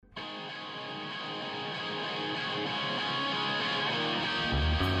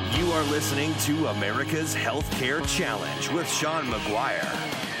are listening to America's Healthcare Challenge with Sean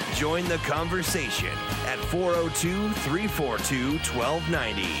McGuire. Join the conversation at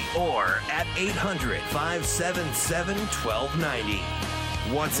 402-342-1290 or at 800-577-1290.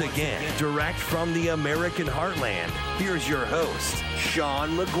 Once again, direct from the American heartland, here's your host,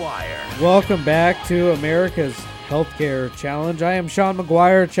 Sean McGuire. Welcome back to America's Healthcare Challenge. I am Sean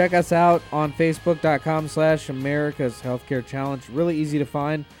McGuire. Check us out on Facebook.com/America's Healthcare Challenge. Really easy to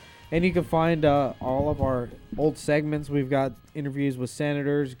find. And you can find all of our old segments. We've got interviews with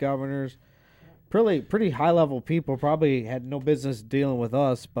senators, governors, pretty high-level people. Probably had no business dealing with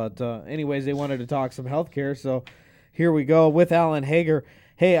us. But anyways, they wanted to talk some healthcare. So here we go with Alan Hager.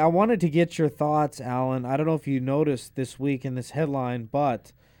 Hey, I wanted to get your thoughts, Alan. I don't know if you noticed this week in this headline,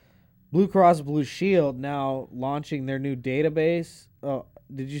 but Blue Cross Blue Shield now launching their new database.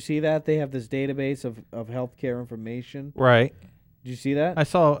 Did you see that? They have this database of healthcare information. Right. Did you see that? I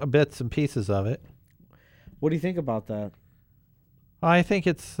saw bits and pieces of it. What do you think about that? I think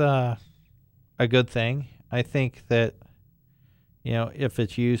it's a good thing. I think that, if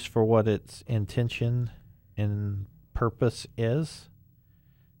it's used for what its intention and purpose is,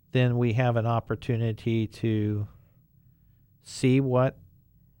 then we have an opportunity to see what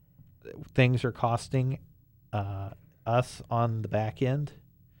things are costing us on the back end.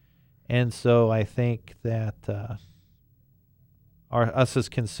 And so I think that us as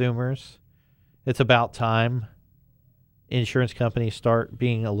consumers, it's about time insurance companies start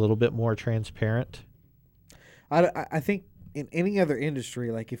being a little bit more transparent. I think in any other industry,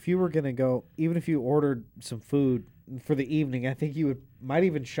 like if you were going to go, even if you ordered some food for the evening, I think you might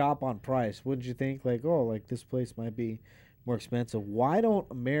even shop on price. Wouldn't you think? Like, this place might be more expensive. Why don't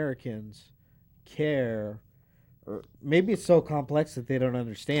Americans care? Or maybe it's so complex that they don't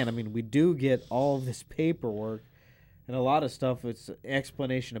understand. I mean, we do get all of this paperwork and a lot of stuff. It's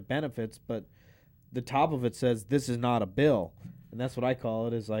explanation of benefits, but the top of it says this is not a bill, and that's what I call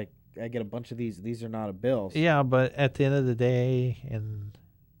it. Is like I get a bunch of these. These are not a bill. Yeah, but at the end of the day, and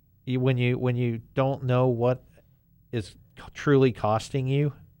when you don't know what is truly costing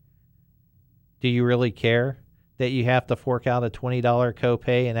you, do you really care that you have to fork out a $20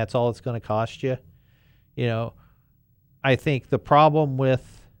 copay and that's all it's going to cost you? I think the problem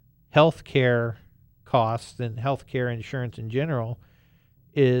with healthcare costs and healthcare insurance in general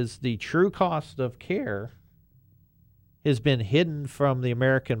is the true cost of care has been hidden from the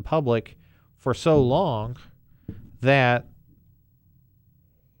American public for so long that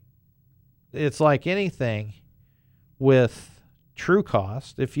it's like anything with true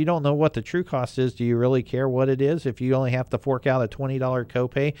cost. If you don't know what the true cost is, do you really care what it is? If you only have to fork out a $20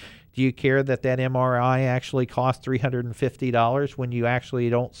 copay, do you care that MRI actually costs $350 when you actually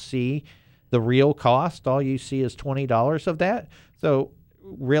don't see the real cost? All you see is $20 of that. So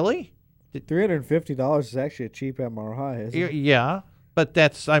really? $350 is actually a cheap MRI, isn't it? Yeah, but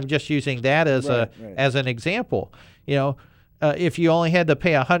I'm just using that as as an example. If you only had to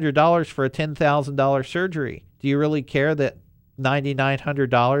pay $100 for a $10,000 surgery, do you really care that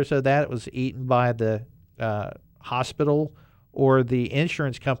 $9,900 of that was eaten by the hospital or the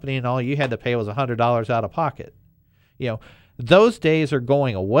insurance company, and all you had to pay was $100 out of pocket? Those days are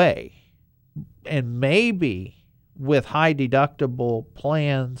going away, and maybe with high deductible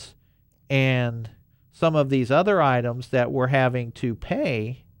plans and some of these other items that we're having to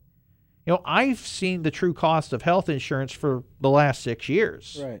pay, I've seen the true cost of health insurance for the last 6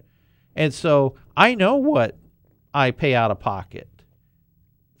 years. Right. And so I know what I pay out of pocket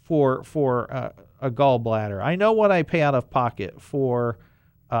for a gallbladder. I know what I pay out of pocket for,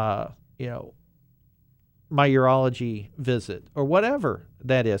 my urology visit or whatever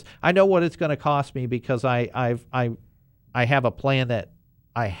that is. I know what it's going to cost me because I have a plan that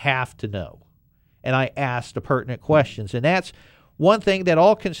I have to know, and I ask the pertinent questions. And that's one thing that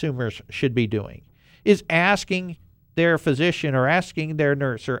all consumers should be doing, is asking their physician or asking their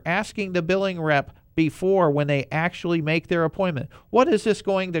nurse or asking the billing rep before, when they actually make their appointment, what is this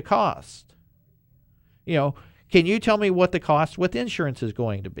going to cost? Can you tell me what the cost with insurance is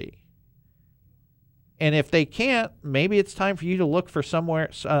going to be? And if they can't, maybe it's time for you to look for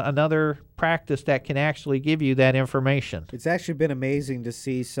another practice that can actually give you that information. It's actually been amazing to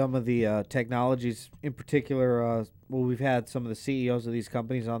see some of the technologies, in particular. We've had some of the CEOs of these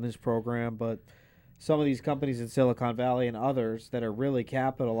companies on this program, but some of these companies in Silicon Valley and others that are really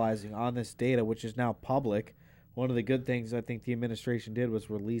capitalizing on this data, which is now public. One of the good things I think the administration did was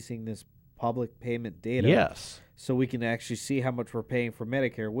releasing this public payment data. Yes. So we can actually see how much we're paying for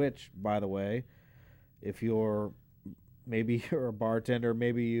Medicare, which, by the way, if maybe you're a bartender,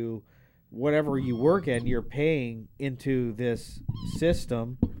 maybe whatever you work in, you're paying into this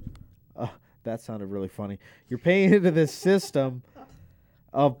system That sounded really funny. You're paying into this system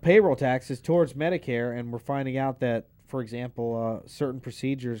of payroll taxes towards Medicare, and we're finding out that, for example, certain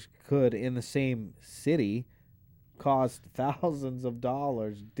procedures could, in the same city, cost thousands of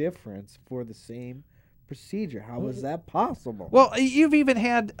dollars difference for the same procedure. How is that possible? Well, you've even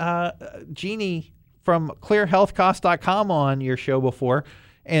had Jeannie from clearhealthcost.com on your show before,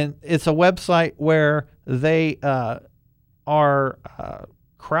 and it's a website where they are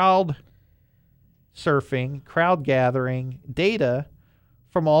crowd gathering data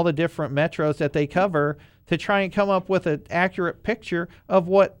from all the different metros that they cover to try and come up with an accurate picture of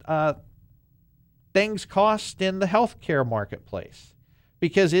what things cost in the healthcare marketplace,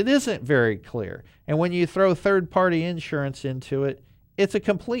 because it isn't very clear. And when you throw third-party insurance into it, it's a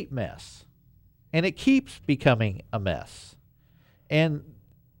complete mess. And it keeps becoming a mess. And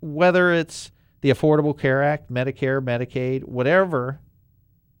whether it's the Affordable Care Act, Medicare, Medicaid, whatever,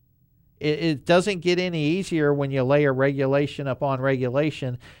 it doesn't get any easier when you lay a regulation upon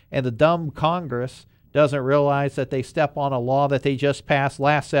regulation and the dumb Congress doesn't realize that they step on a law that they just passed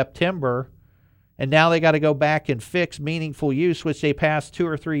last September, and now they got to go back and fix meaningful use, which they passed 2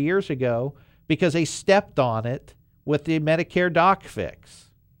 or 3 years ago, because they stepped on it with the Medicare doc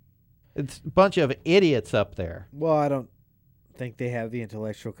fix. It's a bunch of idiots up there. Well, I don't think they have the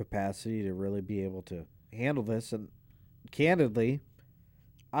intellectual capacity to really be able to handle this. And candidly,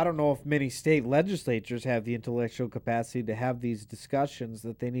 I don't know if many state legislatures have the intellectual capacity to have these discussions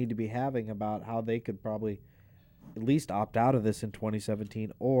that they need to be having about how they could probably at least opt out of this in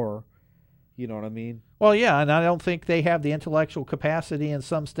 2017, or, you know what I mean? Well, yeah, and I don't think they have the intellectual capacity in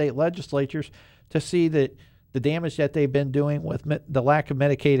some state legislatures to see that the damage that they've been doing with the lack of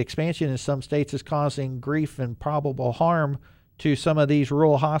Medicaid expansion in some states is causing grief and probable harm to some of these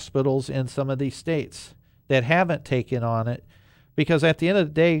rural hospitals in some of these states that haven't taken on it. Because at the end of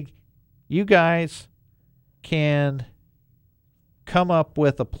the day, you guys can come up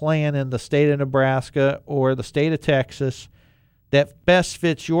with a plan in the state of Nebraska or the state of Texas that best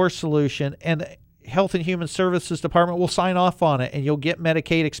fits your solution, and the Health and Human Services Department will sign off on it, and you'll get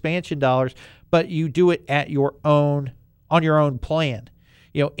Medicaid expansion dollars, but you do it at on your own plan.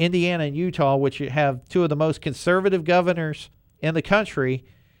 You know, Indiana and Utah, which have two of the most conservative governors in the country,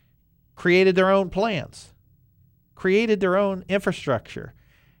 created their own plans, created their own infrastructure,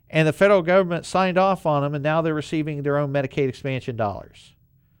 and the federal government signed off on them, and now they're receiving their own Medicaid expansion dollars.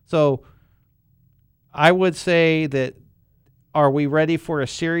 So I would say that, are we ready for a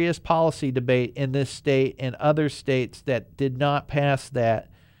serious policy debate in this state and other states that did not pass that?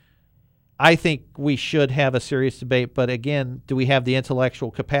 I think we should have a serious debate, but again, do we have the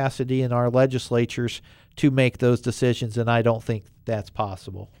intellectual capacity in our legislatures to make those decisions? And I don't think that's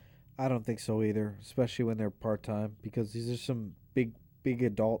possible. I don't think so either, especially when they're part-time, because these are some big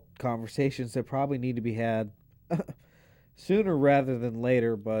adult conversations that probably need to be had sooner rather than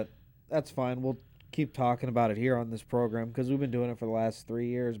later, but that's fine. We'll keep talking about it here on this program because we've been doing it for the last 3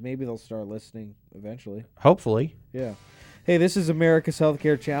 years. Maybe they'll start listening eventually. Hopefully. Yeah. Hey, this is America's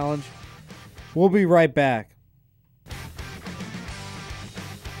Healthcare Challenge. We'll be right back.